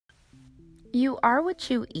You are what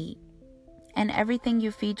you eat, and everything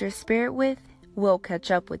you feed your spirit with will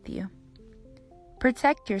catch up with you.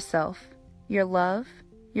 Protect yourself, your love,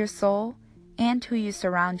 your soul, and who you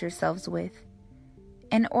surround yourselves with.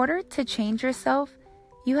 In order to change yourself,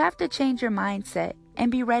 you have to change your mindset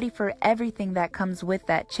and be ready for everything that comes with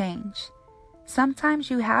that change. Sometimes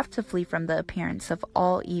you have to flee from the appearance of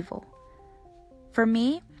all evil. For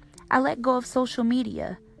me, I let go of social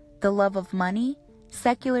media, the love of money,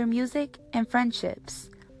 secular music, and friendships.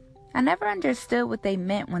 I never understood what they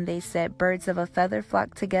meant when they said birds of a feather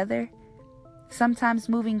flock together. Sometimes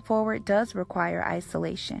moving forward does require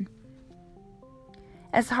isolation.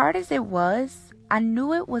 As hard as it was, I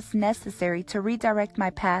knew it was necessary to redirect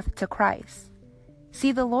my path to Christ.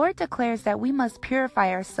 See, the Lord declares that we must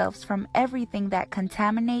purify ourselves from everything that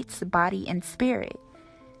contaminates body and spirit.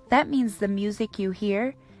 That means the music you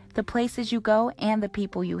hear, the places you go, and the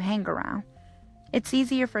people you hang around. It's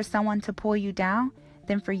easier for someone to pull you down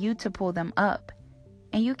than for you to pull them up.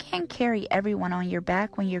 And you can't carry everyone on your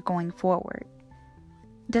back when you're going forward.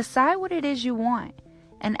 Decide what it is you want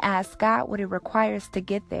and ask God what it requires to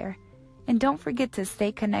get there. And don't forget to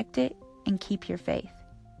stay connected and keep your faith.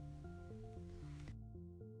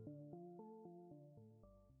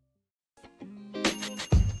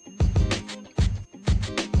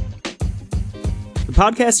 The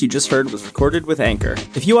podcast you just heard was recorded with Anchor.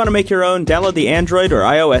 If you want to make your own, download the Android or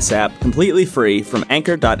iOS app completely free from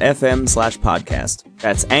anchor.fm/podcast.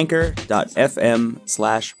 That's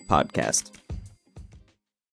anchor.fm/podcast.